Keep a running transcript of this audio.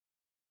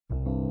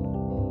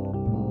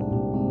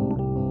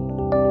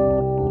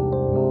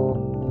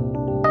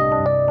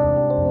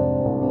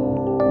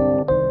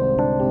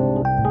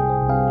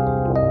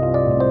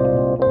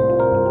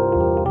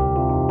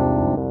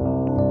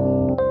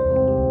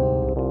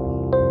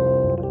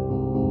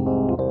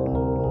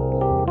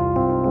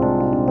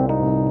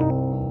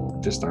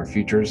just our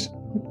futures.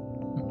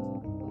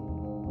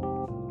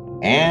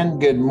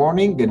 And good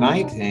morning, good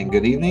night, and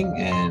good evening,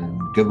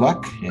 and good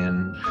luck,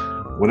 and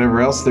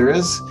whatever else there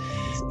is.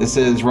 This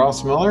is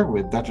Ross Miller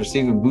with Dr.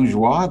 Stephen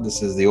Bourgeois.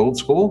 This is the Old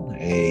School,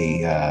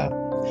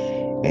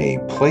 a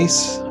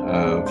place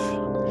of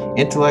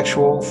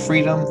intellectual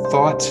freedom,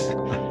 thought,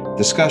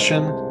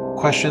 discussion,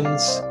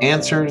 questions,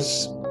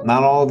 answers.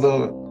 Not all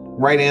the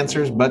right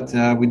answers, but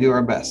we do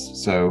our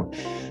best. So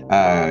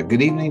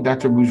good evening,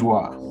 Dr.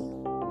 Bourgeois.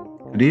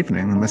 Good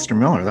evening, Mr.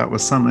 Miller. That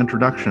was some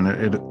introduction.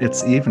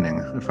 It's evening,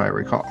 if I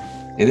recall.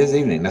 It is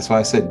evening. That's why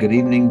I said good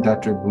evening,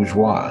 Dr.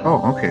 Bourgeois.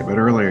 Oh, okay. But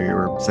earlier you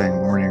were saying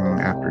morning,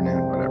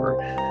 afternoon, whatever it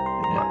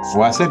was.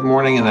 Well, I said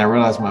morning, and I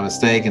realized my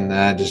mistake, and then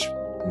I just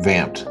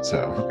vamped. So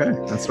okay,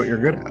 that's what you're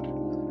good at.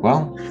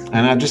 Well,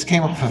 and I just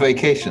came off a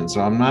vacation, so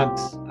I'm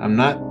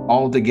not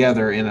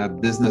altogether in a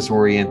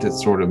business-oriented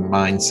sort of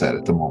mindset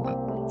at the moment.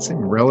 You seem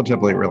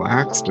relatively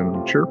relaxed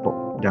and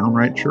cheerful,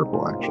 downright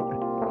cheerful, actually.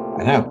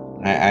 I know.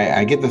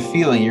 I get the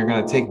feeling you're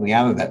going to take me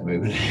out of that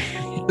mood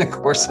in the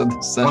course of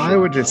the session. Why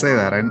would you say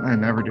that? I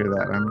never do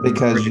that.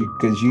 Because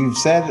you've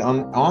said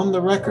on the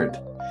record,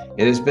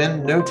 it has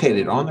been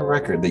notated on the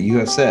record that you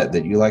have said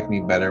that you like me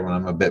better when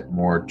I'm a bit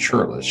more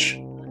churlish.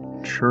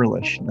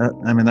 Churlish.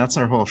 That's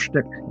our whole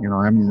shtick. You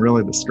know, I'm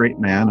really the straight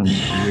man,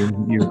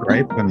 and you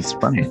gripe, and it's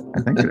funny.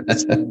 I think it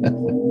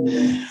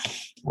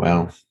is.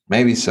 Well,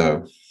 maybe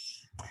so.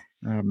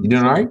 You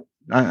doing all right?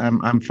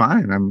 I'm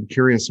fine. I'm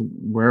curious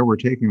where we're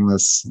taking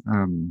this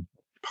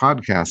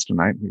podcast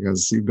tonight,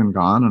 because you've been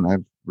gone and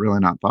I've really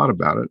not thought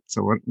about it.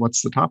 So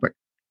what's the topic?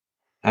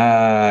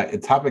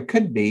 The topic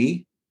could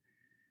be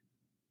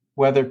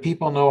whether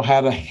people know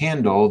how to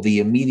handle the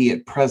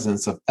immediate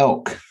presence of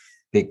elk,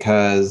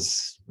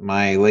 because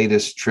my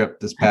latest trip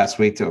this past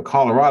week to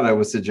Colorado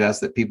would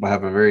suggest that people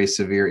have a very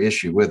severe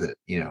issue with it.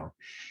 You know,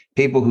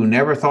 people who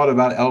never thought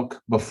about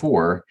elk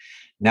before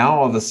now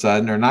all of a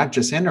sudden are not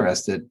just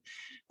interested.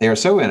 They are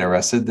so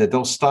interested that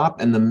they'll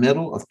stop in the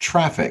middle of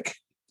traffic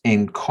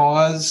and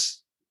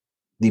cause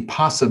the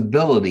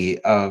possibility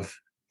of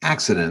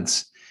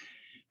accidents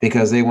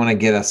because they want to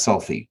get a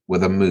selfie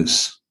with a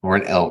moose or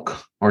an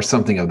elk or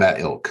something of that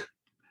ilk.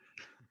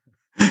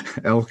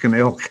 Elk and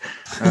ilk.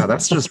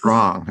 That's just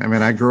wrong. I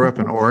mean, I grew up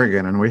in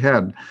Oregon, and we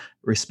had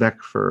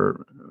respect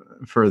for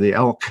the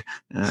elk,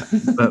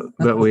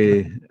 but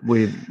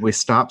we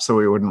stopped so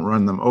we wouldn't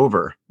run them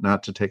over,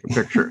 not to take a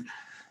picture.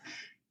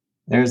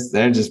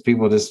 They're just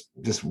people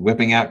just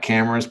whipping out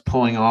cameras,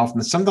 pulling off,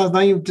 and sometimes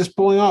not even just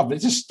pulling off. They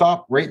just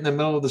stop right in the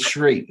middle of the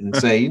street and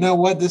say, you know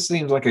what, this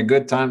seems like a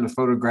good time to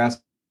photograph.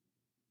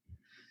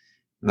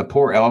 And the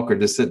poor elk are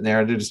just sitting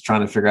there. They're just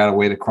trying to figure out a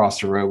way to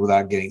cross the road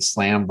without getting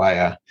slammed by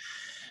a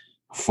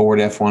Ford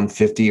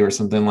F-150 or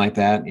something like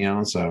that, you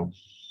know. So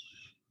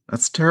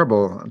that's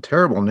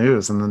terrible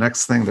news. And the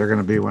next thing, they're going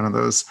to be one of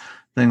those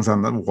things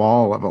on the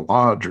wall of a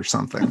lodge or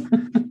something.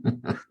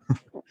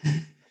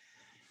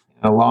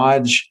 A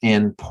lodge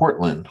in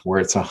Portland where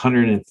it's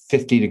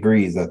 150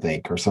 degrees, I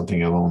think, or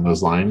something along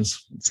those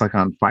lines. It's like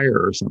on fire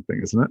or something,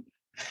 isn't it?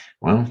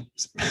 Well,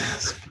 it's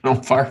been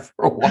on fire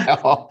for a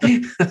while.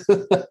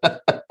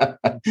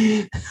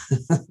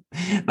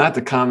 Not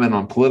to comment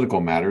on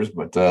political matters,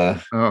 but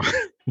they've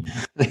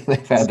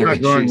had their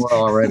issues. Going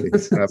well already.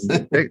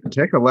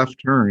 Take a left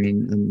turn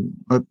and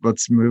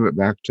let's move it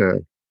back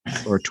to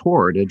or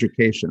toward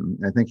education.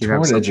 I think you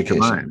have something in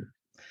mind.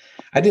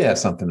 I did have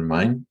something in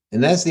mind,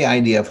 and that's the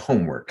idea of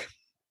homework.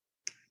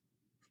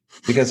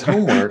 Because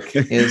homework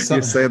is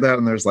something. You say that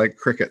and there's like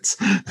crickets.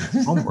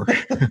 Homework.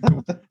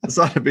 This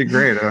ought to be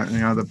great.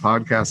 The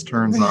podcast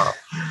turns off.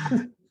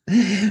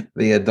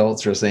 The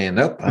adults are saying,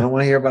 nope, I don't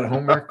want to hear about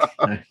homework.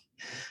 I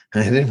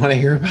didn't want to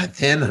hear about it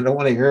then. I don't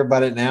want to hear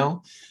about it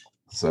now.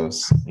 So,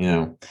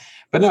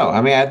 but no,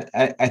 I mean,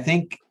 I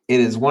think it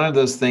is one of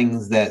those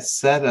things that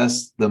set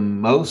us the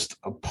most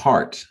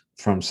apart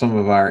from some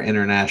of our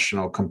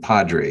international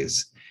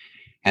compadres.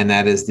 And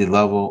that is the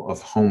level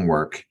of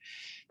homework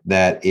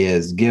that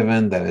is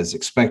given, that is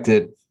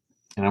expected.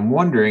 And I'm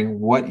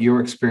wondering what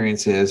your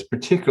experience is,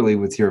 particularly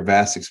with your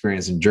vast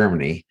experience in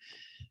Germany,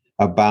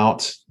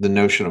 about the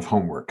notion of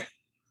homework.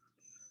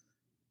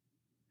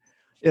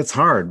 It's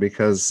hard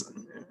because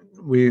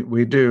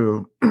we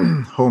do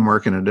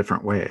homework in a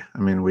different way. I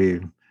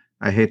mean,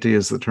 I hate to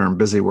use the term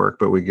busy work,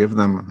 but we give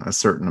them a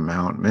certain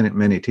amount.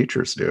 Many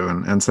teachers do.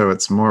 And so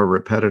it's more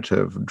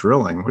repetitive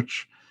drilling,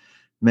 which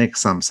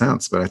makes some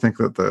sense. But I think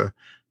that the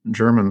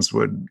Germans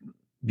would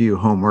view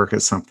homework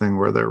as something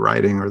where they're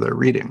writing or they're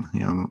reading,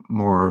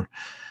 more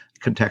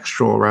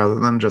contextual rather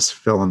than just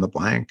fill in the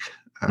blank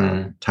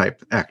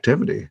type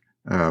activity.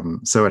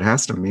 So it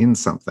has to mean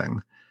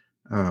something.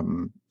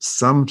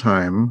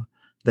 Sometime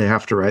they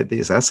have to write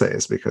these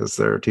essays because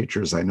their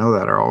teachers, I know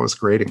that, are always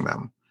grading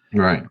them.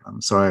 Right.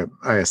 So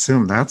I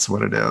assume that's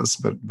what it is,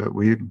 but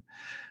we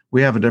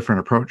have a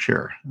different approach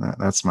here.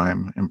 That's my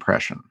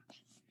impression.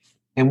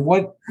 And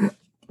what,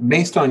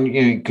 based on,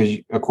 because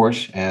of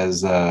course,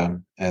 as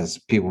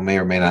people may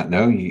or may not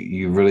know,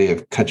 you really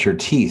have cut your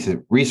teeth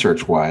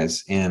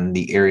research-wise in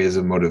the areas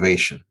of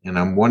motivation. And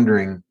I'm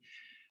wondering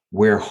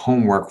where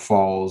homework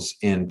falls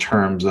in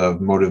terms of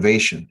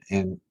motivation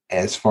and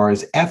as far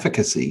as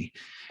efficacy,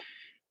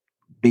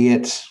 be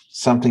it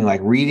something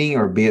like reading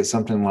or be it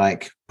something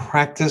like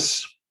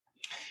practice.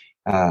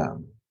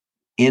 Um,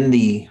 in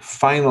the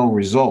final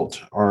result,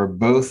 are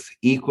both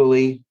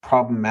equally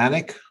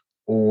problematic,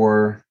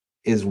 or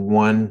is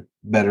one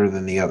better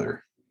than the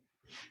other?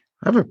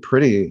 I have a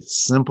pretty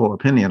simple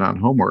opinion on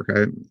homework.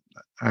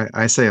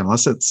 I say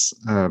unless it's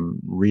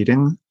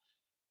reading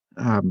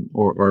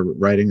or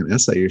writing an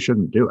essay, you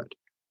shouldn't do it.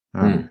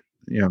 Hmm.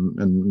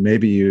 And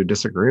maybe you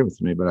disagree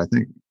with me, but I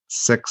think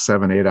 6,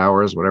 7, 8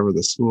 hours, whatever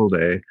the school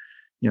day,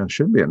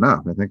 should be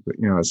enough. I think that,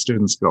 as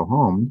students go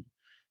home,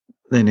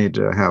 they need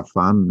to have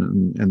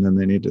fun and then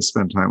they need to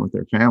spend time with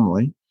their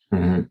family.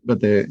 Mm-hmm.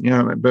 But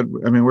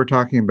I mean, we're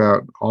talking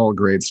about all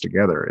grades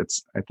together.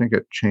 I think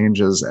it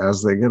changes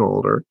as they get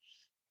older.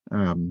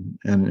 And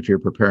if you're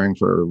preparing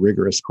for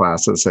rigorous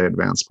classes, say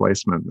advanced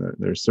placement,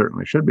 there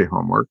certainly should be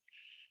homework.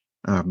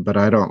 But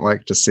I don't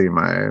like to see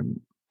my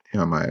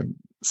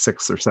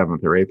 6th or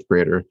 7th or 8th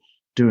grader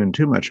doing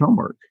too much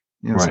homework.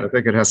 Right. So I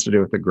think it has to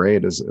do with the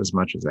grade as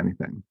much as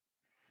anything.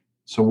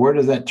 So where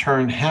does that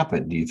turn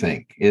happen, do you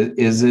think?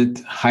 Is it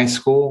high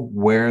school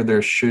where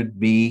there should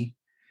be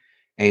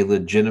a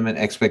legitimate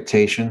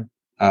expectation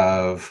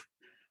of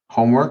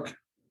homework?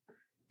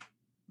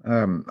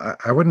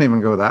 I wouldn't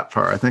even go that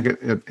far. I think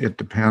it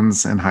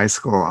depends in high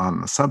school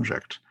on the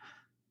subject.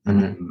 I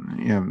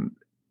mean,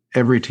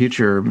 every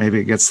teacher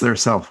maybe gets their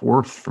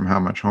self-worth from how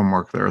much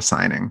homework they're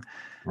assigning.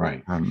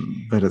 Right.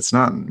 But it's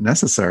not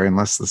necessary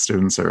unless the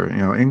students are,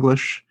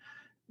 English.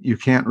 You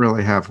can't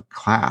really have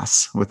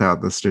class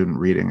without the student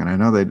reading. And I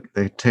know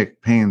they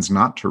take pains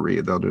not to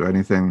read. They'll do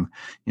anything,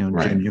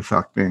 Right.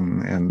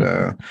 genuflecting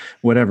and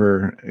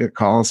whatever it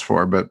calls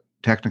for. But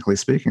technically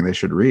speaking, they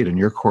should read. In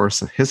your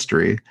course of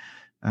history,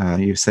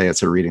 you say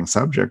it's a reading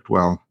subject.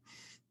 Well,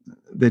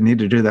 they need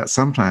to do that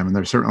sometime, and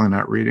they're certainly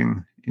not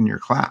reading in your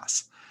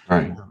class.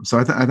 Right. So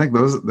I think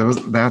those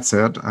that's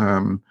it.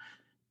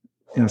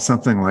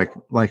 Something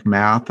like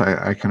math,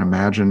 I can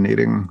imagine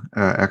needing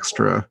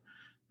extra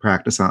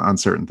practice on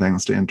certain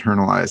things to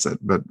internalize it.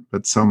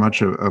 But so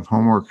much of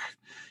homework,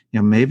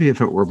 maybe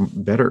if it were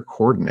better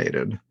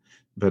coordinated,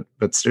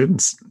 but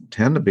students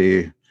tend to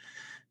be,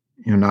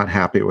 not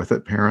happy with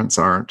it. Parents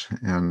aren't,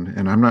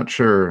 and I'm not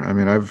sure. I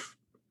mean, I've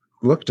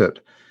looked at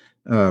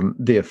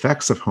the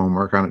effects of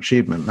homework on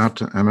achievement.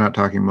 I'm not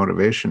talking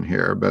motivation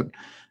here, but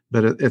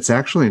it's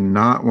actually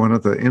not one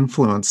of the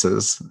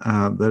influences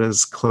that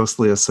is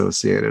closely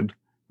associated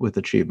with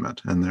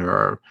achievement. And there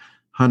are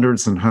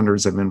hundreds and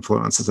hundreds of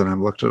influences, and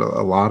I've looked at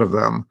a lot of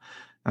them,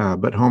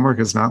 but homework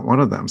is not one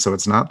of them. So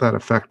it's not that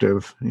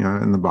effective,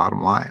 in the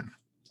bottom line.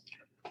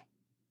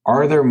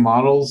 Are there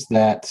models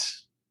that,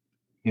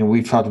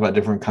 we've talked about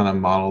different kind of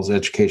models,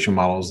 education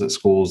models that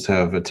schools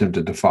have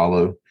attempted to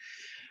follow.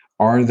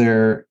 Are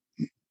there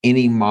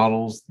any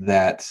models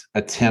that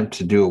attempt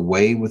to do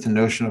away with the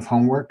notion of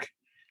homework?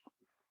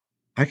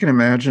 I can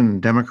imagine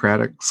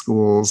democratic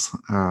schools.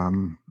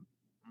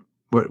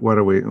 What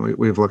are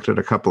we've looked at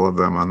a couple of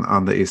them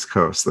on the East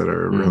Coast that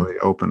are really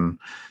open.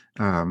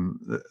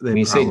 When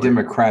you say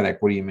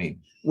democratic, what do you mean?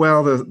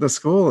 Well, the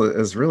school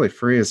is really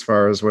free as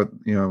far as what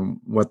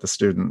the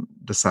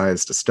student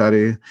decides to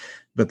study,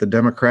 but the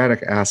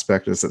democratic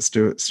aspect is that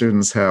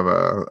students have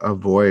a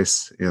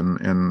voice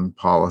in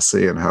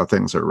policy and how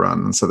things are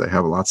run, and so they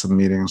have lots of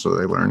meetings where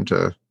they learn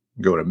to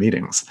go to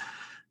meetings.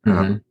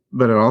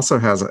 But it also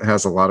has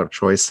a lot of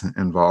choice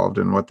involved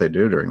in what they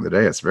do during the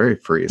day. It's very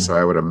free. So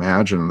I would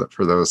imagine that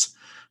for those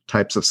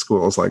types of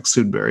schools like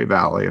Sudbury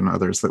Valley and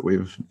others that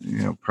we've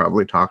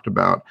probably talked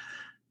about,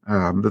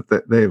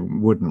 that they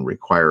wouldn't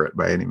require it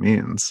by any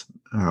means.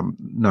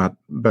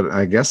 But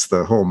I guess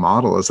the whole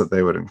model is that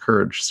they would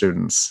encourage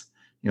students,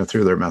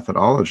 through their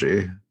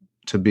methodology,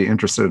 to be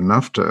interested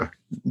enough to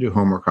do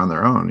homework on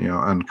their own,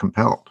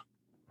 uncompelled.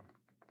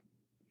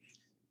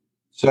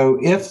 So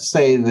if,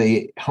 say,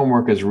 the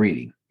homework is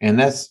reading, and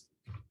that's,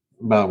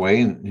 by the way,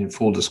 in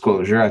full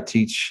disclosure, I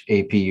teach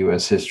AP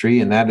US history,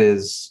 and that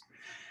is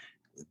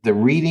the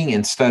reading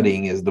and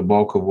studying is the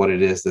bulk of what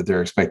it is that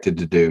they're expected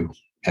to do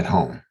at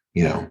home.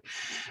 The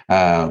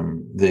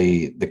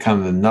kind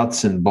of the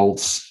nuts and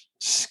bolts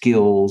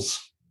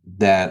skills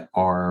that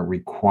are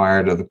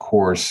required of the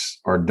course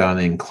are done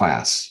in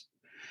class.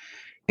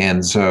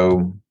 And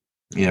so,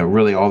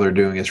 really all they're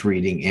doing is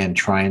reading and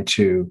trying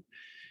to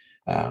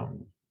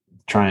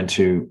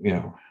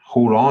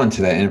hold on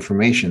to that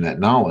information, that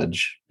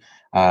knowledge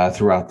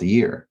throughout the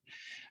year.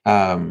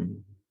 How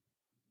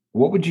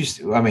would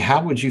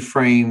you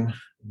frame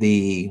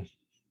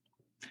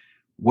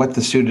what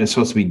the student is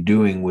supposed to be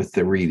doing with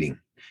the reading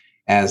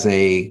as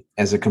a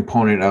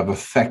component of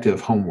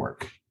effective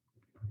homework?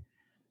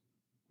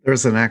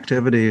 There's an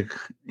activity,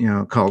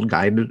 called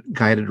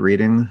guided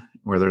reading,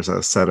 where there's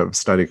a set of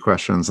study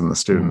questions and the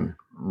student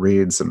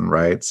reads and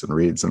writes and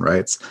reads and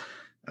writes.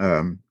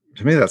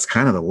 To me, that's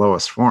kind of the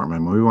lowest form. I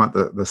mean, we want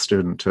the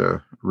student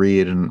to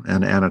read and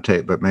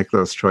annotate, but make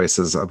those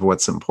choices of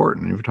what's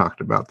important. You've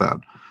talked about that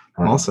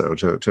also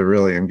to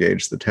really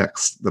engage the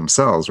text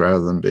themselves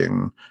rather than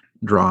being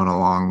drawn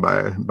along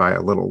by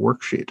a little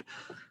worksheet.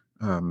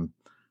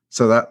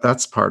 So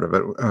that's part of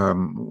it.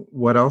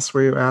 What else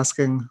were you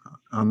asking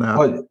on that?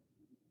 Well,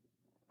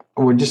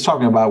 we're just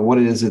talking about what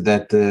is it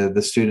that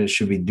the students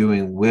should be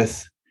doing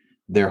with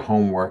their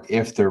homework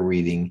if they're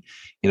reading.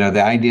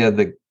 The idea of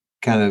the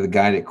kind of the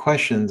guided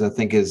questions, I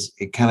think,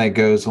 it kind of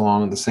goes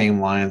along the same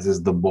lines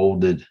as the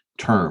bolded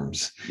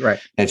terms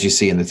that you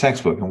see in the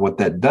textbook. And what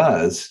that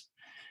does,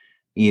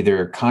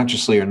 either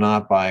consciously or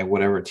not by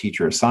whatever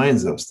teacher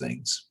assigns those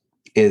things,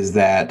 is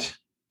that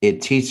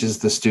it teaches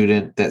the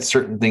student that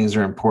certain things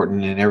are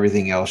important and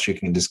everything else you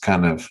can just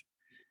kind of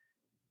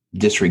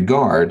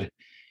disregard.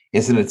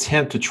 It's an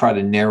attempt to try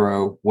to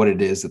narrow what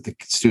it is that the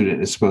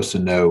student is supposed to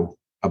know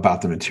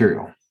about the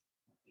material.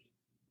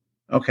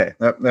 Okay,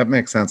 that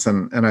makes sense.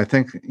 And I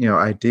think,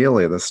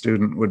 ideally the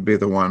student would be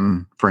the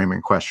one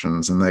framing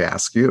questions and they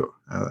ask you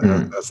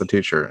as the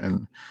teacher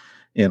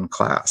in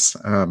class.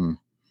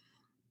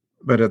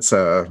 But it's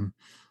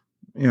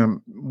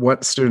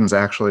what students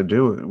actually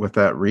do with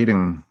that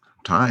reading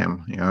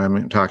time. I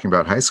mean, talking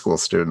about high school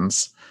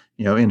students,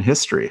 in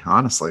history,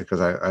 honestly,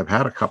 because I've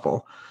had a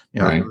couple.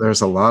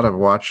 There's a lot of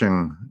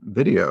watching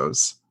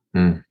videos,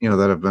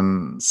 that have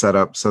been set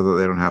up so that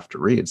they don't have to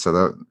read. So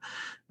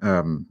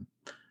that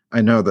I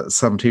know that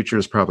some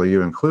teachers, probably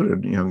you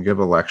included, give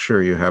a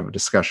lecture, you have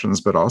discussions,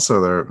 but also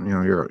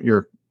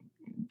you're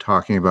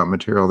talking about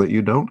material that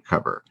you don't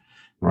cover.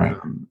 Right.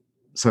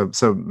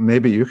 So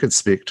maybe you could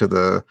speak to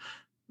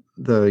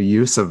the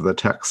use of the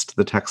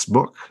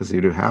textbook, because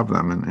you do have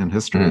them in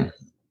history.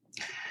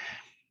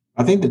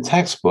 I think the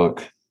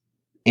textbook,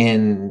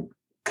 in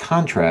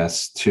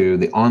contrast to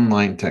the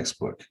online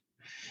textbook,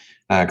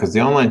 because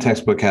the online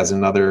textbook has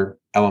another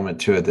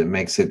element to it that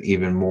makes it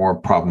even more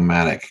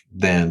problematic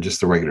than just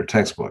the regular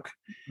textbook.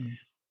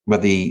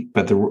 But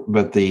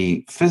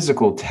the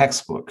physical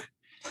textbook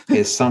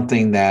is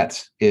something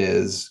that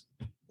is,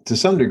 to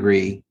some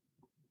degree,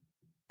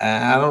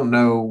 I don't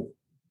know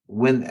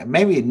when,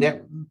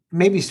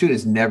 maybe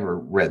students never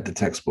read the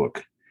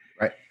textbook.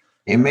 Right.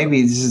 And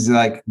maybe this is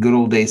like good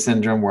old day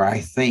syndrome, where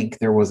I think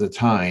there was a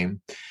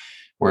time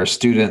where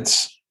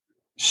students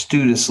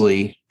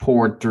studiously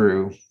poured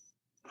through,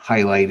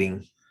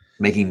 highlighting,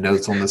 making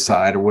notes on the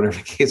side, or whatever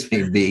the case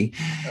may be.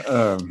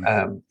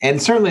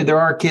 And certainly there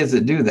are kids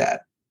that do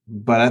that,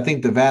 but I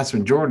think the vast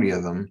majority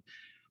of them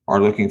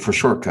are looking for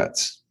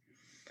shortcuts,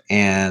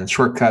 and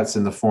shortcuts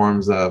in the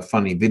forms of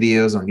funny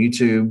videos on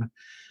YouTube,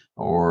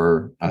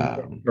 or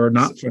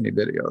not funny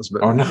videos,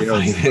 but or not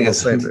funny videos.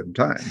 Save them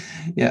time.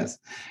 Yes,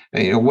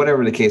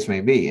 whatever the case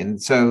may be.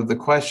 And so the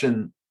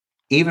question,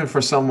 even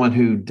for someone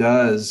who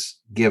does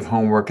give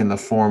homework in the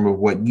form of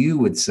what you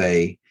would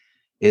say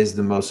is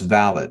the most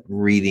valid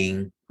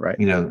reading, right,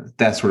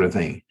 that sort of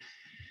thing,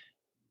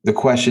 the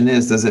question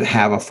is, does it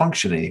have a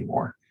function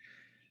anymore?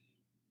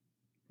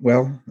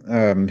 Well,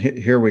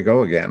 here we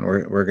go again.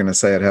 We're going to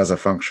say it has a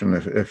function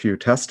if you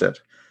test it.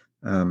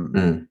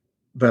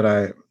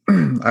 But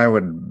I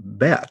would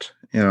bet,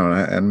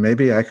 and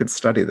maybe I could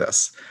study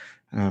this.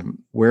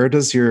 Where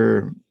does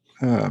your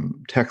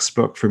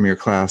textbook from your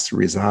class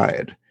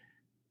reside?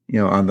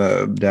 On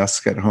the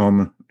desk at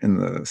home, in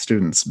the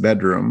student's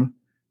bedroom,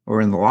 or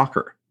in the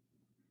locker?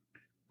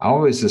 I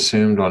always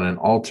assumed on an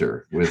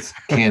altar with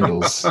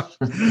candles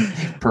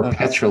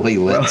perpetually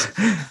lit.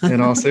 Well, in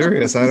all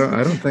seriousness,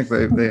 I don't think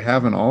they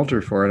have an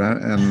altar for it,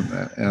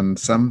 and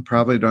some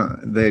probably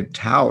don't. They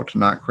tout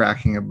not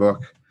cracking a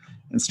book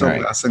and still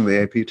passing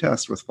the AP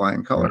test with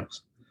flying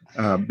colors,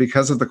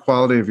 because of the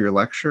quality of your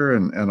lecture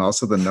and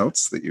also the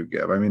notes that you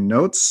give. I mean,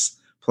 notes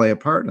play a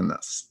part in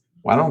this.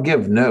 Well, I don't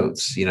give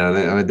notes.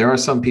 There are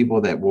some people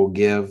that will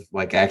give,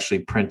 like, actually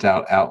print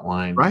out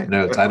outline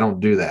notes. I don't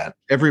do that.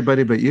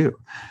 Everybody but you.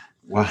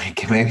 Well,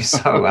 maybe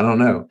so. I don't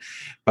know.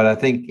 But I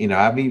think,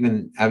 I've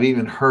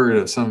even heard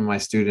of some of my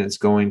students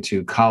going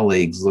to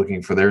colleagues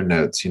looking for their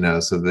notes,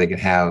 so that they can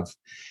have,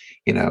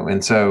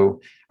 and so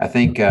I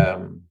think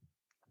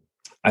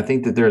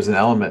that there's an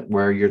element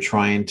where you're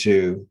trying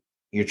to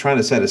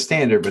set a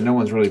standard, but no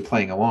one's really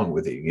playing along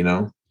with you,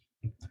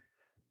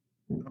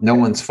 No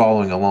one's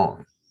following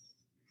along.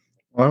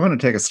 Well, I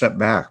want to take a step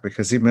back,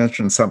 because you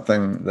mentioned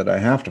something that I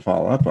have to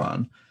follow up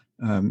on.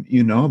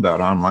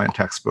 About online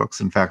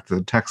textbooks. In fact,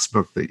 the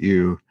textbook that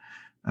you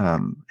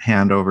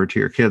hand over to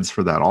your kids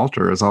for that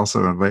altar is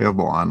also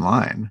available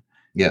online.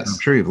 Yes. I'm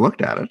sure you've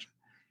looked at it.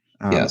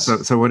 Yes.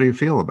 So what do you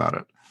feel about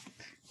it?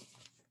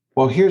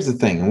 Well, here's the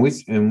thing.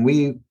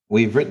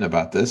 We've written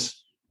about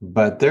this,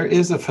 but there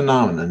is a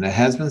phenomenon that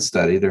has been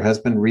studied. There has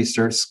been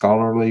research,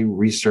 scholarly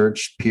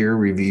research,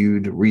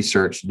 peer-reviewed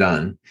research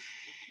done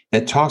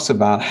that talks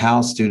about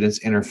how students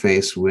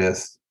interface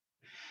with,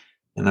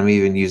 and I'm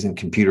even using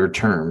computer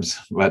terms,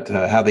 but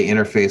how they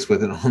interface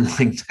with an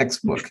online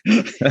textbook.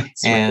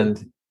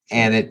 And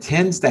it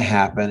tends to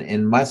happen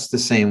in much the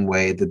same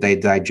way that they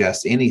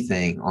digest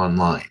anything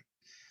online,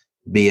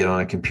 be it on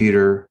a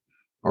computer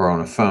or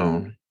on a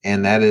phone.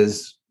 And that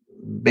is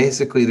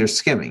basically they're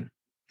skimming.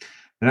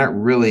 They're not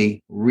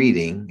really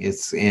reading. It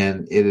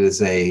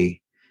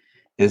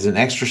is an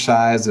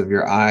exercise of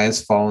your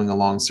eyes following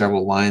along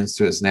several lines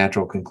to its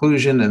natural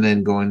conclusion and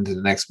then going to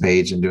the next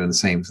page and doing the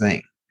same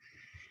thing.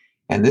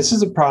 And this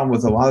is a problem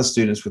with a lot of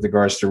students with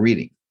regards to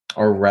reading,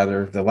 or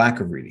rather the lack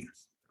of reading.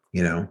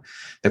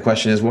 The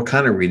question is, what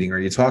kind of reading are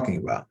you talking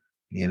about?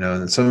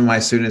 And some of my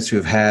students who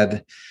have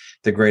had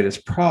the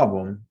greatest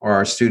problem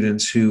are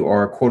students who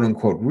are quote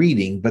unquote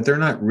reading, but they're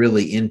not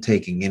really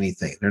intaking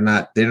anything. They're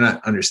not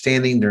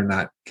understanding, they're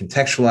not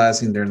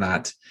contextualizing, they're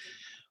not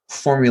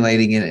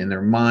formulating it in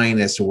their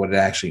mind as to what it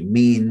actually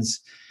means.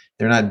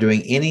 They're not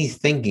doing any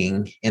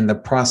thinking in the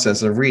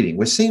process of reading,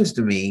 which seems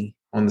to me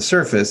on the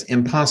surface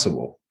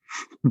impossible.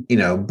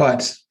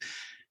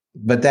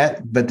 But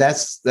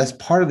that's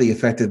part of the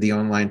effect of the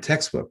online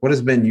textbook. What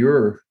has been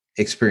your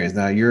experience?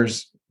 Now,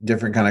 yours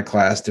different kind of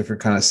class,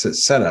 different kind of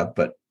setup,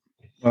 but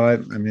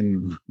well, I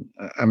mean,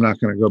 I'm not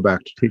going to go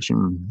back to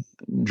teaching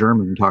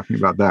German talking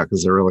about that,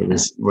 because there really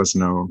was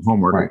no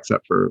homework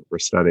except for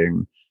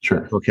studying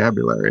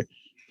vocabulary.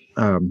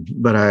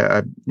 But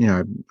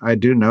I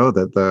do know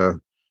that the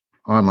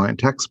online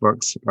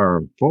textbooks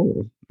are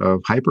full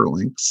of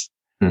hyperlinks,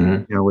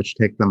 which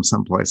take them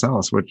someplace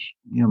else. Which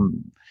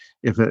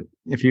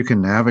if you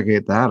can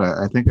navigate that,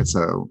 I think it's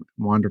a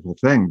wonderful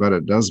thing. But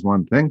it does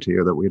one thing to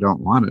you that we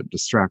don't want. It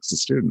distracts the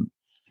student.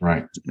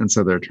 Right. And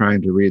so they're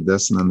trying to read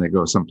this and then they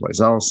go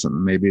someplace else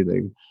and maybe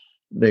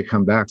they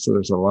come back. So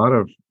there's a lot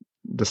of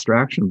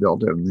distraction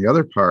built in. The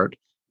other part,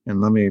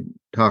 and let me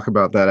talk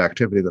about that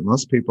activity that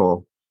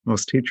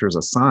most teachers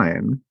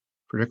assign,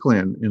 particularly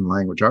in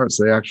language arts,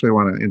 they actually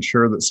want to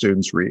ensure that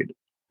students read.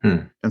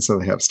 And so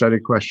they have study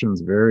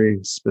questions very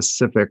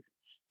specific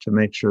to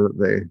make sure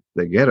that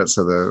they get it.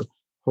 So the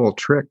whole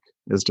trick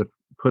is to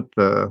put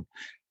the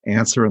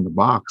answer in the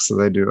box. So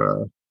they do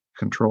a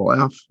Control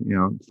F,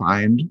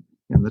 find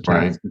in the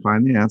text and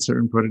find the answer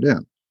and put it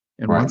in.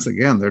 And once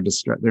again, they're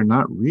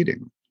not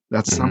reading.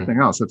 That's something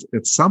else.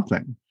 It's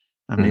something.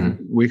 I mean,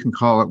 we can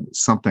call it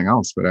something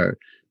else, but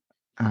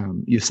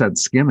you said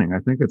skimming. I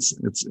think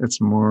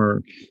it's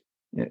more,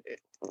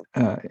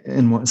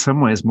 in some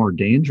ways, more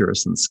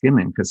dangerous than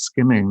skimming, because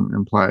skimming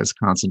implies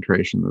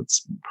concentration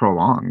that's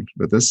prolonged.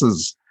 But this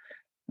is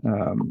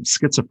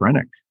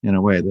schizophrenic in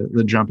a way,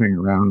 the jumping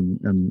around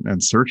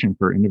and searching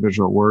for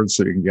individual words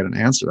so you can get an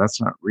answer. That's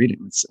not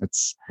reading.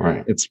 It's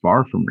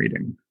far from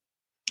reading,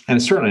 and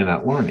it's certainly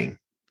not learning.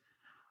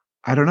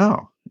 I don't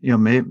know.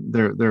 Maybe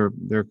they're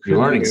you're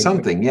learning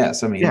something.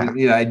 Yes, I mean,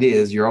 the idea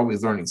is you're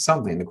always learning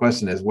something. The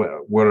question is,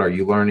 what are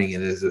you learning,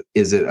 and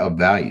is it of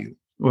value?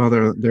 Well,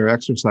 they're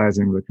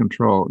exercising the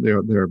control,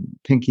 their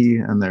pinky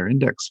and their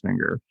index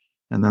finger,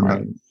 and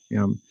then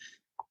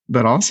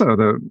but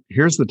also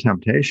here's the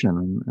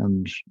temptation,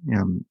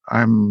 and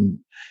I'm,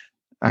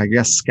 I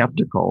guess,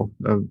 skeptical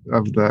of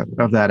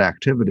that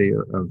activity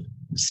of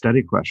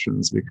study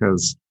questions,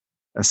 because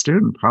a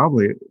student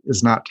probably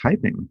is not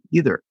typing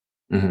either.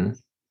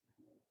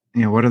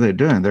 What are they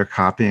doing? They're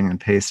copying and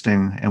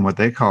pasting and what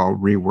they call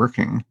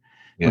reworking,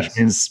 which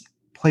means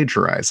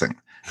plagiarizing.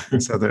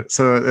 So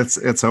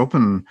it's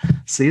open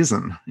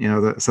season.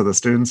 So the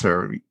students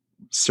are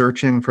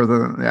searching for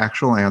the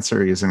actual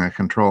answer using a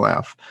Control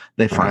F.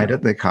 They find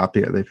it, they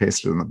copy it, they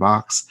paste it in the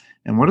box.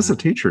 And what does the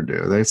teacher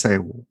do? They say,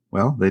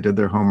 well, they did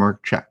their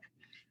homework, check.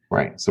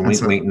 Right. So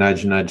wink,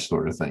 nudge, nudge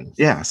sort of thing.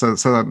 Yeah. So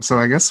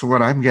I guess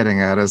what I'm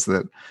getting at is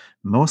that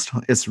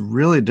it's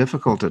really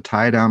difficult to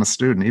tie down a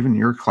student, even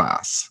your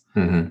class,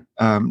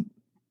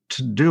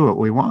 to do what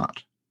we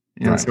want.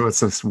 So it's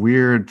this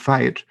weird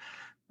fight.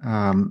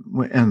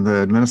 And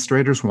the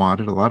administrators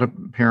want it. A lot of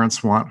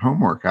parents want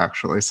homework,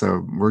 actually.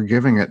 So we're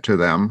giving it to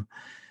them.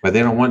 But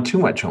they don't want too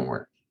much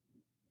homework.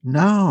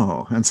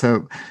 No. And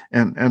so,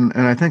 and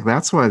I think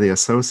that's why the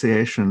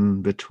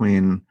association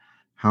between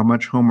how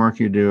much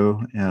homework you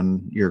do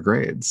and your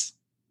grades,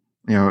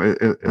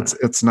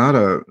 it's not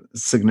a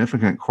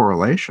significant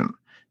correlation.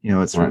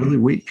 It's really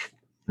weak.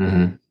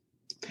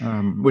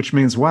 Which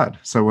means what?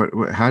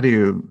 So how do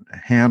you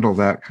handle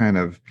that kind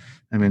of,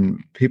 I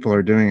mean, people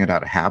are doing it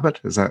out of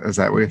habit. Is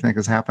that what you think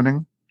is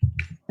happening?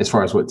 As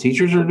far as what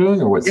teachers are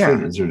doing or what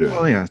students are doing?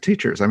 Well, yeah,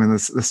 teachers. I mean, the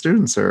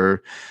students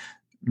are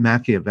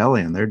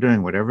Machiavellian. They're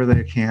doing whatever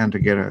they can to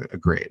get a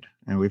grade.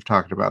 And we've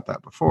talked about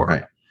that before.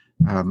 Right.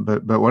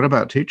 But what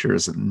about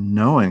teachers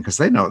knowing, because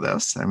they know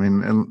this, I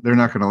mean, and they're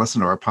not going to listen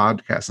to our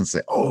podcast and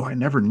say, oh, I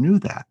never knew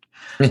that.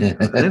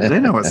 They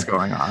know what's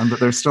going on, but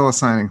they're still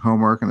assigning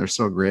homework and they're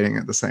still grading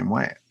it the same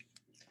way.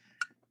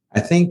 I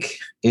think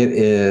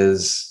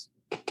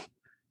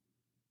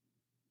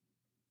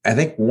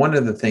one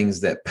of the things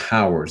that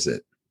powers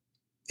it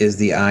is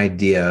the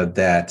idea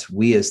that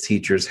we as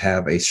teachers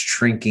have a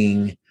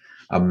shrinking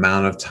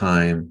amount of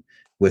time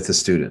with the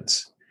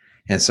students.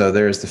 And so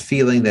there's the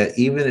feeling that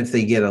even if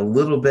they get a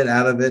little bit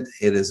out of it,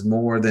 it is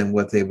more than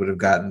what they would have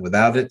gotten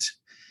without it.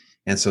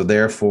 And so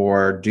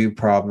therefore do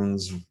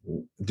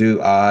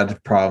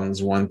odd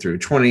problems 1 through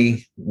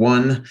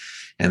 21,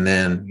 and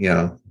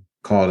then,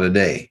 call it a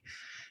day.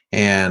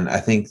 And I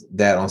think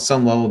that on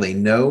some level they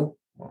know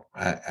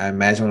I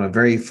imagine on a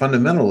very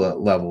fundamental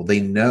level, they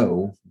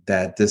know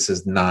that this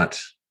is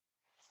not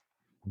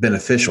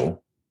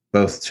beneficial,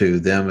 both to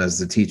them as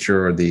the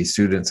teacher or the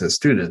students as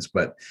students.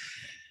 But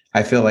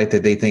I feel like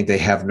that they think they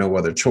have no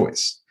other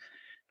choice.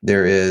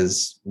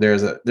 There's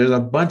a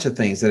bunch of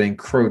things that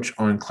encroach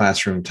on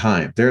classroom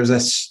time. There's a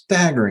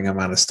staggering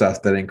amount of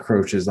stuff that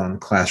encroaches on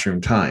classroom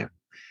time.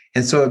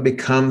 And so it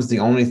becomes the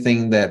only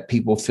thing that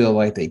people feel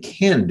like they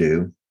can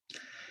do.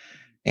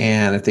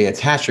 And if they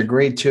attach a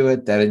grade to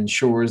it, that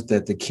ensures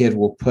that the kid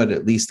will put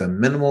at least a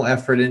minimal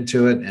effort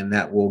into it, and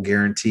that will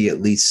guarantee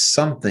at least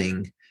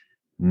something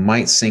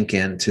might sink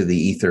into the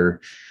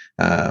ether,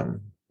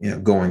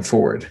 going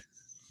forward.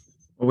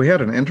 Well, we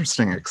had an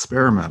interesting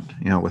experiment,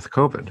 with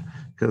COVID,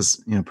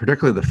 because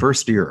particularly the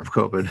first year of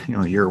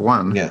COVID, year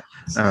one,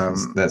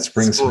 that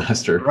spring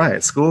semester,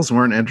 right? Schools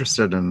weren't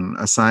interested in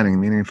assigning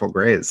meaningful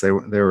grades. They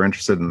were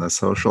interested in the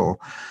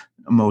social,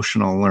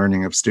 emotional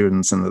learning of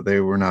students, and that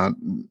they were not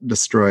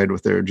destroyed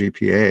with their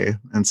GPA.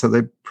 And so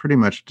they pretty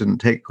much didn't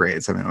take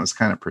grades. I mean, it was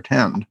kind of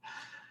pretend.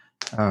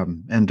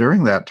 And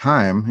during that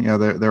time,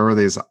 there were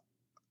these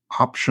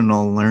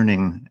optional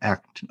learning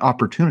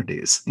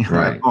opportunities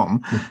right. at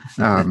home.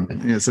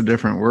 It's a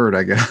different word,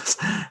 I guess,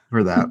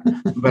 for that.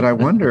 But I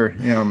wonder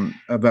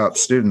about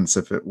students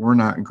if it were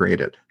not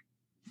graded,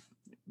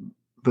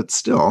 but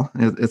still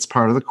it's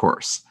part of the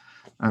course.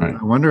 Right.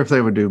 I wonder if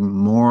they would do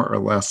more or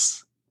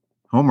less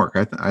homework.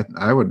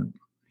 I would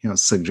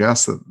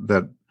suggest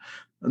that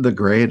the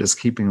grade is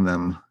keeping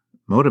them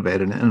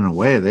motivated. And in a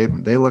way,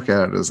 they look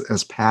at it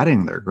as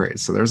padding their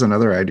grades. So there's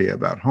another idea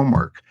about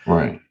homework.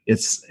 Right.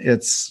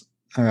 It's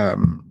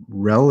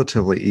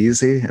relatively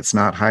easy. It's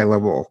not high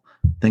level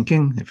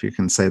thinking, if you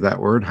can say that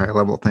word, high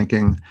level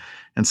thinking.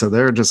 And so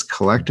they're just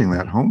collecting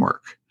that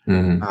homework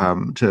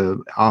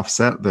to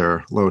offset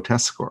their low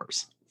test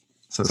scores.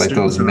 So it's like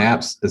those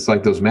maps. It's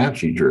like those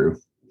maps you drew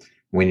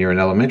when you're in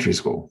elementary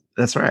school.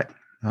 That's right.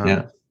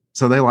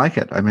 So they like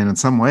it. I mean, in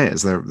some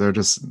ways, they're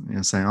just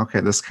saying,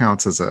 okay, this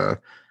counts as a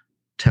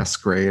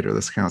test grade, or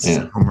this counts as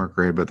a homework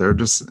grade. But they're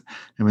just,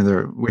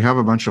 we have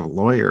a bunch of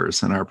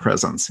lawyers in our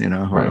presence, who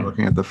are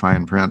looking at the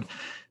fine print.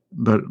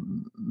 But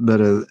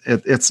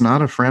it's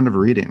not a friend of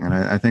reading, and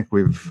I think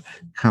we've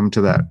come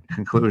to that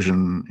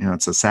conclusion.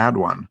 It's a sad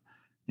one.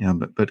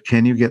 But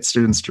can you get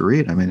students to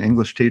read? I mean,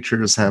 English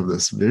teachers have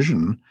this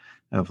vision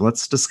of,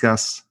 let's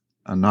discuss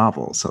a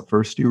novel. So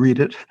first you read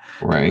it,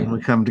 right? And we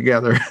come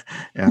together,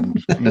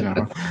 and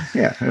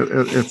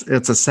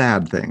it's a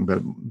sad thing,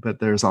 but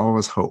there's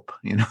always hope,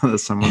 that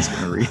someone's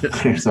going to read it.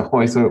 There's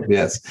always hope,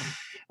 yes.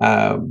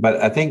 But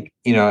I think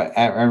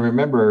I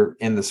remember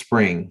in the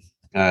spring,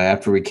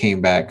 after we came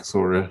back,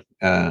 sort of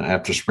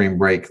after spring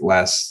break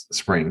last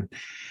spring,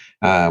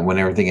 when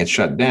everything had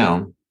shut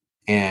down,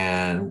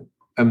 and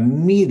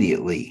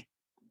immediately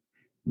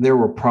there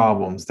were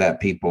problems that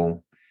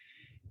people,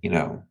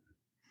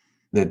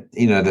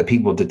 that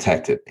people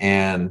detected,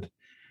 and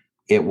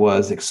it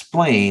was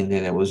explained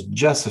and it was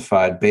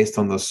justified based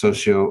on those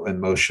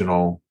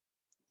socio-emotional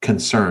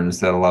concerns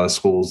that a lot of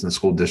schools and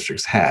school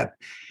districts had.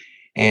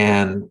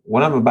 And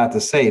what I'm about to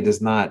say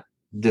does not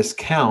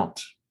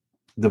discount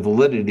the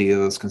validity of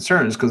those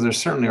concerns, because there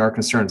certainly are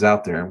concerns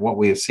out there. And what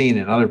we have seen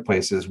in other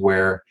places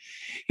where,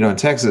 in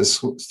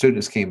Texas,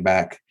 students came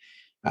back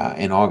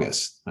in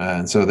August,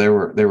 and so they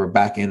were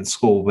back in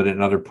school. But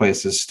in other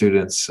places,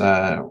 students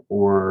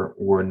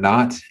were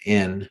not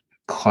in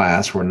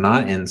class, were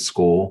not in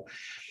school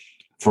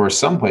for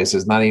some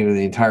places, not even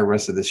the entire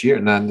rest of this year,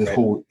 not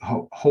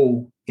the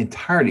whole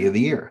entirety of the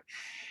year.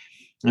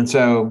 And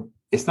so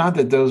it's not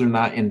that those are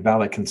not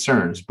invalid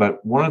concerns,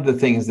 but one of the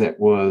things that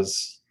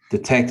was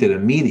detected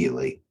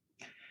immediately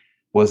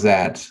was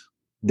that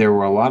there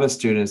were a lot of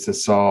students that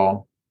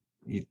saw,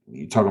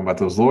 you're talking about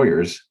those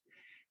lawyers,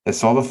 that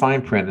saw the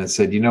fine print and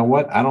said, you know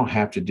what, I don't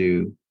have to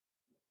do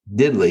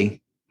diddly,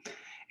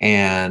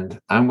 and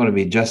I'm going to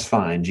be just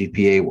fine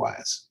GPA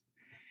wise.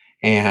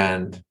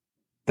 And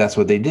that's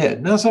what they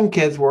did. Now, some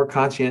kids were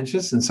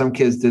conscientious and some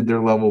kids did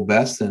their level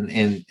best,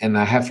 and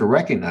I have to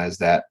recognize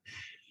that.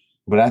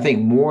 But I think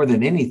more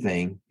than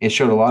anything, it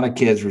showed a lot of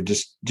kids were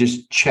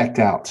just checked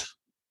out.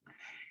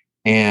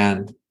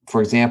 And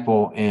for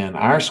example, in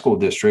our school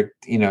district,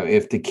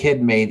 if the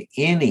kid made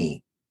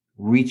any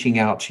reaching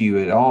out to you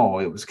at all,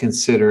 it was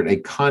considered a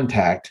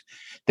contact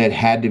that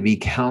had to be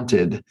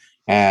counted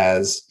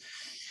as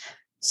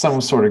some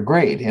sort of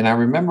grade. And I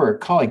remember a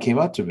colleague came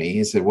up to me.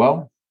 He said,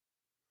 well,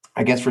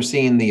 I guess we're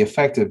seeing the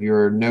effect of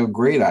your no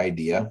grade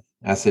idea.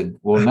 I said,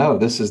 well, no,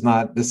 this is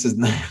this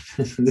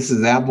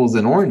is apples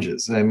and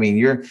oranges. I mean,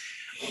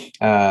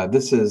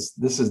 this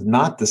is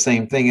not the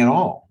same thing at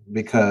all,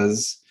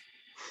 because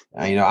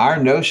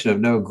our notion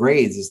of no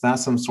grades is not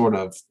some sort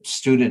of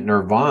student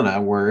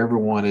nirvana where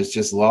everyone is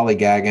just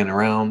lollygagging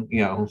around,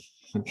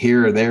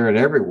 here or there and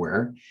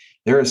everywhere.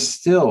 There are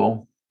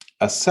still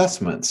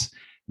assessments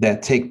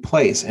that take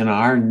place in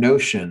our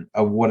notion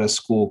of what a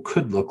school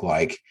could look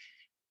like,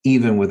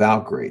 even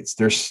without grades.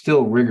 There's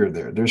still rigor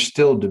there. There's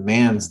still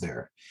demands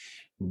there.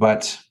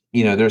 But,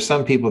 there's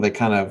some people that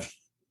kind of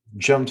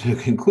jump to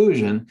a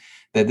conclusion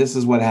that this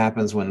is what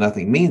happens when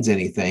nothing means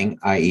anything,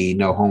 i.e.,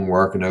 no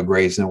homework, no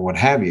grades, no what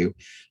have you.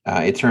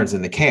 It turns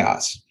into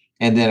chaos.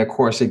 And then, of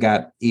course, it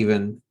got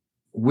even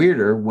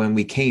weirder when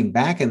we came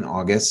back in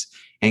August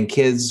and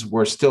kids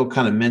were still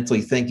kind of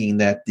mentally thinking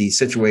that the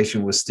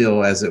situation was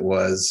still as it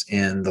was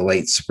in the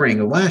late spring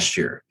of last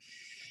year,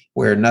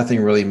 where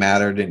nothing really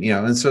mattered. And,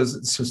 and so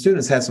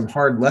students had some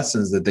hard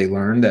lessons that they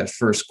learned that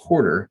first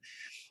quarter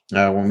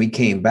when we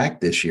came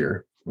back this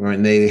year,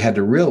 when they had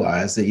to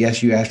realize that,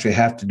 yes, you actually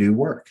have to do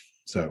work.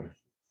 So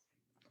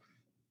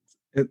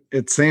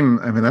it seemed,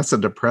 I mean, that's a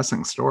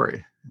depressing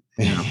story.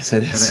 Yes,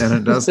 it is. And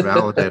it does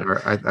validate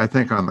I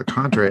think on the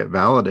contrary, it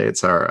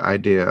validates our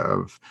idea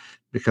of,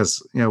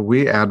 because,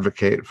 we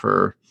advocate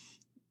for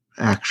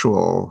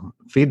actual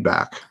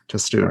feedback to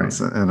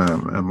students, right, and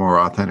a more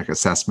authentic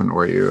assessment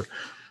where you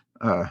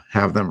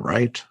have them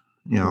write,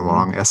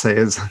 long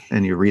essays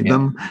and you read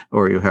them,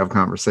 or you have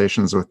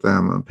conversations with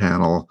them, a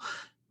panel,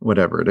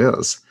 whatever it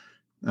is.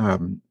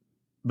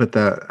 But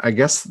I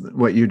guess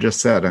what you just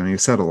said, and you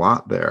said a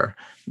lot there,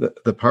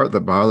 the part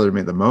that bothered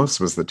me the most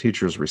was the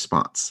teacher's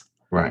response.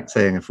 Right.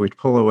 Saying, if we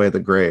pull away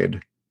the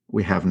grade,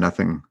 we have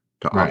nothing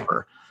to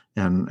offer.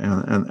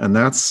 And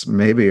that's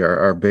maybe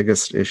our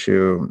biggest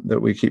issue that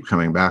we keep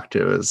coming back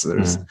to is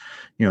there's,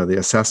 the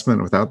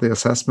assessment. Without the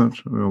assessment,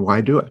 why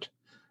do it?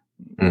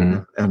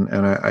 And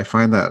I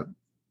find that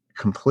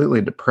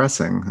completely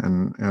depressing.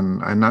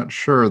 And I'm not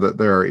sure that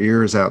there are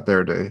ears out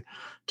there to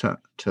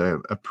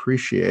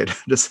appreciate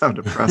just how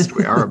depressed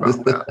we are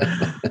about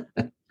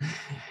that.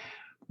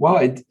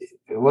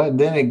 Well,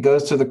 then it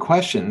goes to the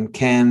question,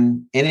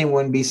 can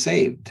anyone be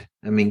saved?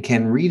 I mean,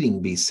 can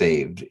reading be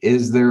saved?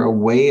 Is there a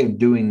way of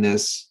doing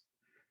this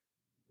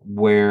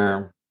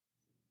where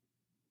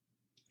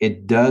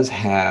it does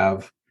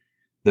have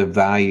the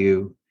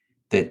value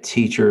that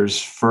teachers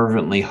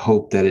fervently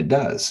hope that it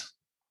does?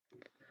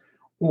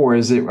 Or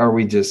are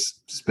we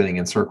just spinning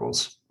in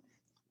circles?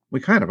 We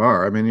kind of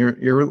are. I mean,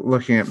 you're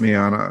looking at me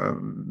on a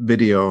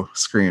video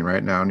screen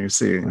right now, and you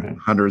see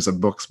hundreds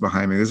of books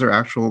behind me. These are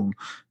actual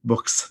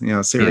books,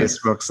 serious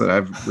books that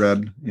I've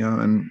read,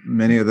 and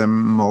many of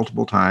them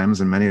multiple times,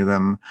 and many of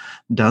them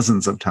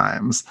dozens of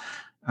times.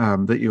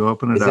 That you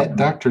open it up. Is that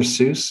Dr.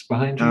 Seuss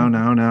behind you?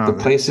 No.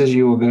 The places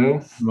you will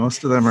go?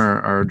 Most of them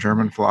are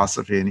German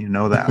philosophy, and you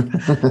know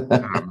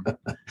that.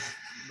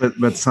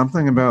 But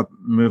something about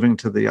moving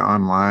to the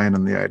online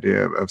and the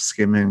idea of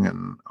skimming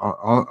and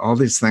all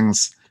these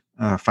things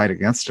fight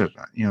against it.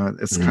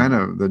 It's kind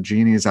of the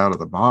genie's out of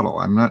the bottle.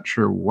 I'm not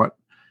sure what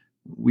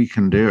we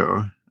can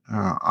do,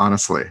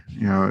 honestly.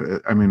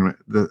 I mean,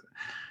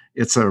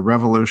 it's a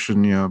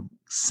revolution,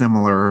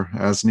 similar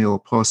as Neil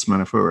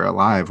Postman, if we were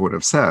alive, would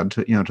have said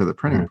to the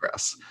printing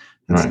press.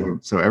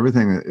 And so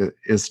everything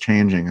is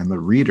changing, and the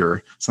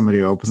reader, somebody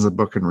who opens a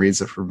book and reads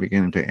it from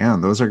beginning to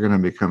end, those are going to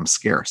become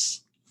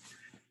scarce.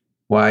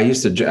 Well, I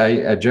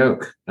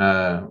joke,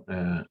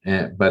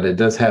 but it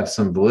does have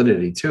some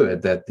validity to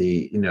it that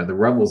the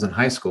rebels in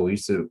high school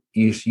used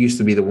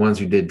to be the ones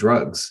who did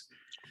drugs.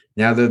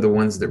 Now they're the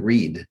ones that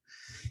read.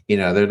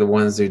 They're the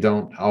ones who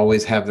don't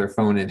always have their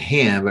phone in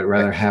hand, but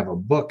rather have a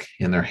book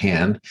in their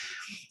hand.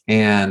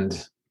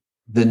 And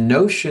the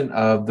notion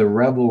of the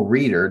rebel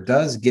reader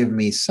does give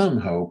me some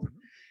hope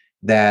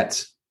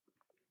that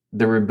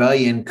the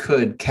rebellion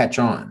could catch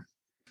on.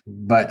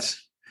 But,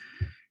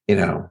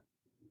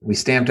 we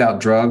stamped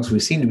out drugs. We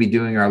seem to be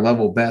doing our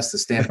level best to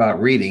stamp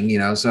out reading,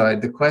 So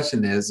the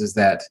question is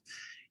that,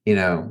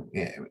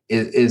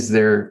 is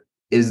there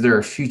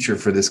a future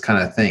for this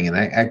kind of thing? And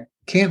I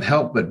can't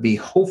help but be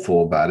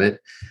hopeful about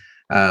it,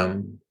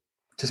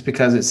 just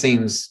because it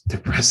seems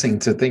depressing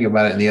to think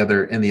about it in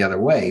the other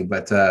way.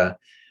 But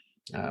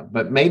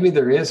maybe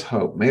there is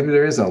hope. Maybe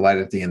there is a light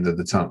at the end of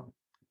the tunnel.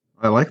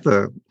 I like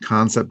the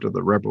concept of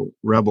the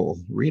rebel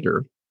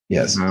reader.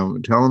 Yes.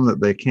 Tell them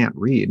that they can't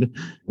read.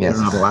 Yes.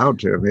 They're not allowed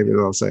to. Maybe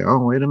they'll say, "Oh,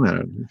 wait a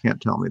minute, you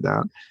can't tell me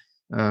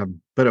that."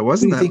 But it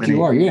wasn't that many. Who do you think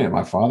you are? You're not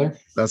my father.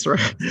 That's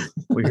right.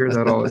 We hear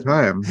that all the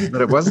time.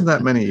 But it wasn't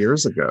that many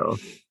years ago,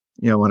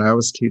 when I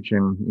was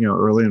teaching,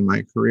 early in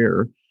my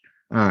career,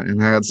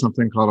 and I had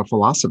something called a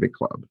philosophy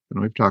club, and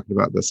we've talked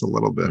about this a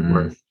little bit,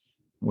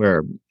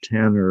 where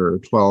 10 or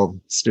 12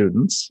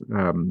 students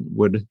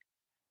would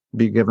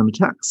be given a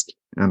text.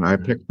 And I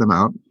picked them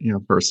out,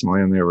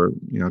 personally, and they were,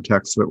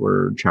 texts that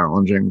were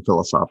challenging,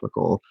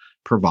 philosophical,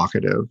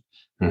 provocative,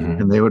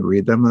 and they would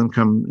read them and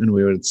come, and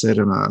we would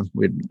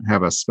we'd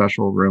have a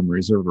special room,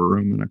 reserve a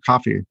room in a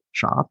coffee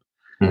shop,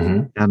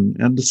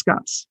 and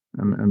discuss.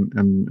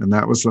 And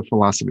that was the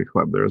philosophy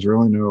club. There was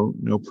really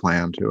no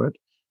plan to it.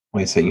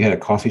 Wait, so you had a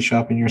coffee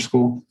shop in your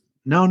school?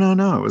 No.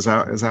 It was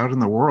out in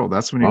the world.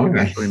 That's when you could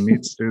actually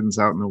meet students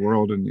out in the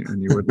world, and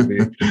you wouldn't be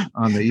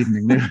on the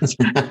evening news.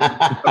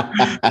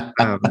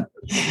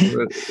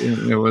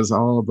 It was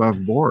all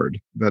above board,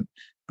 but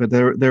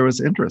there was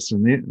interest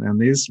in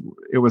these.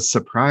 It was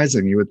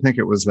surprising. You would think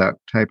it was that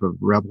type of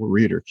rebel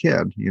reader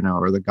kid,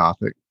 or the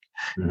Gothic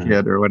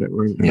kid or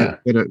whatever. Yeah.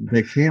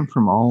 They came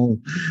from all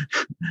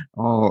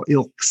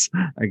ilks,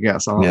 I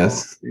guess.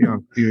 Yes.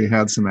 You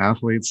had some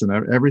athletes and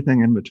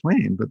everything in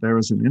between, but there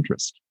was an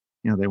interest.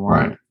 They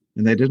wanted, Right.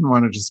 and they didn't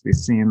want to just be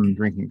seen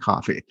drinking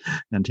coffee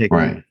and taking.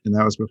 Right. And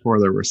that was before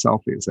there were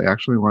selfies. They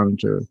actually wanted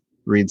to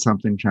read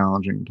something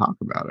challenging and talk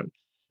about it.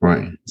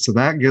 Right. So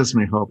that gives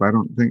me hope. I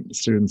don't think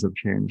students have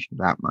changed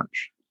that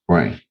much.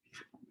 Right.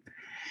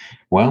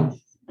 Well,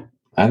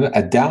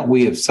 I doubt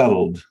we have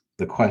settled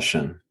the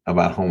question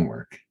about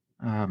homework.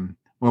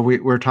 Well,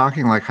 we're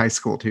talking like high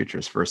school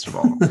teachers, first of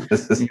all,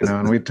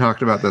 and we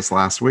talked about this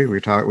last week.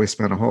 We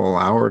spent a whole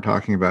hour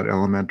talking about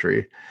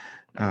elementary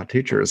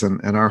teachers, and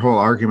our whole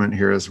argument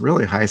here is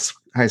really high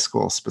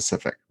school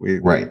specific. We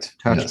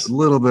touched a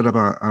little bit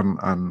about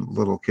on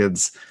little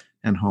kids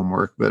and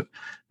homework, but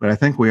I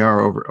think we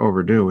are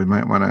overdue. We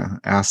might want to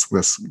ask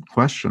this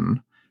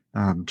question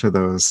to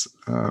those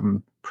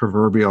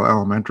proverbial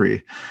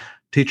elementary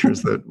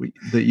teachers that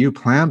you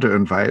plan to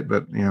invite,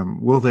 but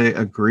will they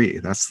agree?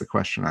 That's the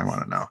question I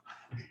want to know.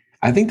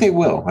 I think they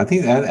will. I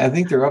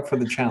think they're up for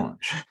the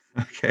challenge.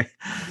 Okay.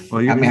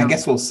 Well, I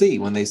guess we'll see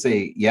when they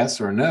say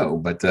yes or no,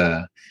 but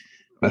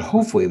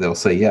hopefully they'll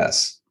say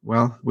yes.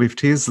 Well, we've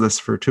teased this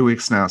for 2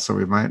 weeks now, so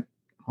we might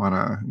want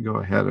to go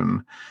ahead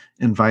and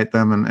invite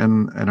them.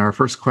 And our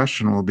first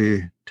question will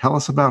be, tell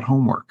us about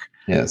homework.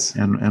 Yes.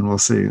 And we'll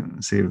see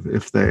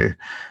if they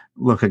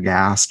look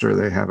aghast or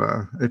they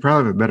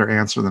probably have a better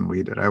answer than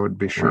we did. I would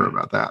be sure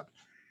about that.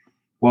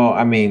 Well,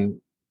 I mean,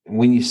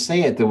 when you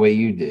say it the way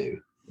you do,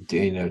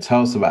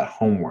 tell us about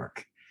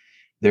homework.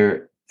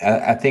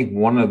 I think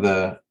one of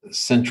the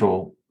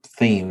central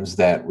themes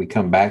that we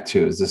come back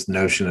to is this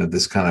notion of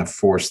this kind of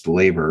forced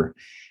labor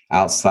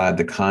outside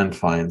the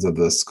confines of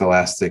the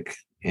scholastic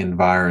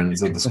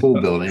environs of the school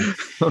building.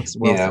 Well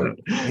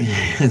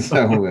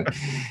so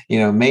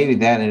maybe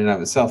that in and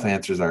of itself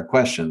answers our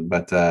question,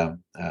 but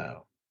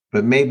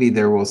maybe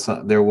there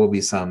will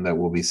be some that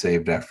will be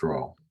saved after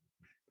all.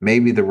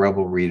 Maybe the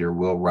rebel reader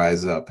will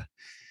rise up,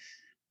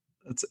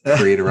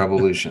 create a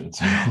revolution.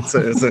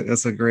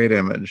 It's a great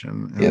image,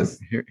 and yes.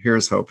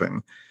 Here's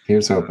hoping.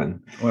 Here's hoping.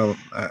 Well,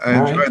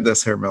 I enjoyed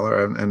this, Herr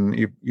Miller, and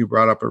you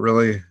brought up a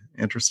really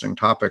interesting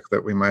topic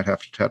that we might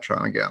have to touch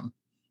on again.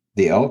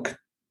 The elk?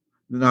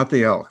 Not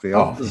the elk. The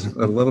elk is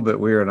a little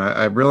bit weird.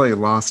 I really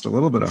lost a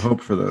little bit of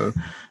hope for the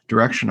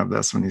direction of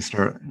this when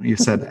you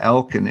said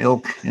elk and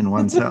ilk in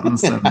one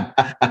sentence, and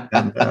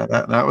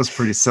that was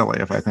pretty silly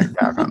if I think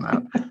back on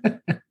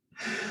that.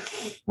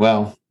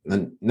 Well,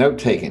 note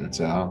taken.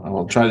 So I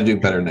will try to do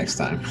better next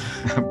time.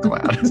 I'm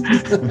glad.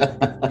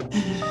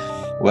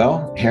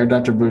 Well, Herr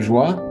Dr.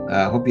 Bourgeois,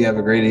 I hope you have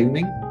a great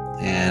evening,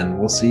 and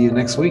we'll see you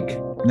next week.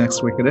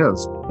 Next week it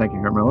is. Thank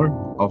you, Herr Miller.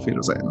 Auf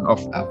Wiedersehen.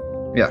 Auf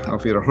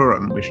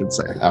Wiederhören, we should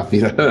say. Auf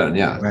Wiederhören,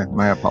 yeah.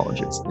 My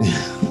apologies.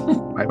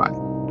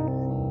 Bye-bye.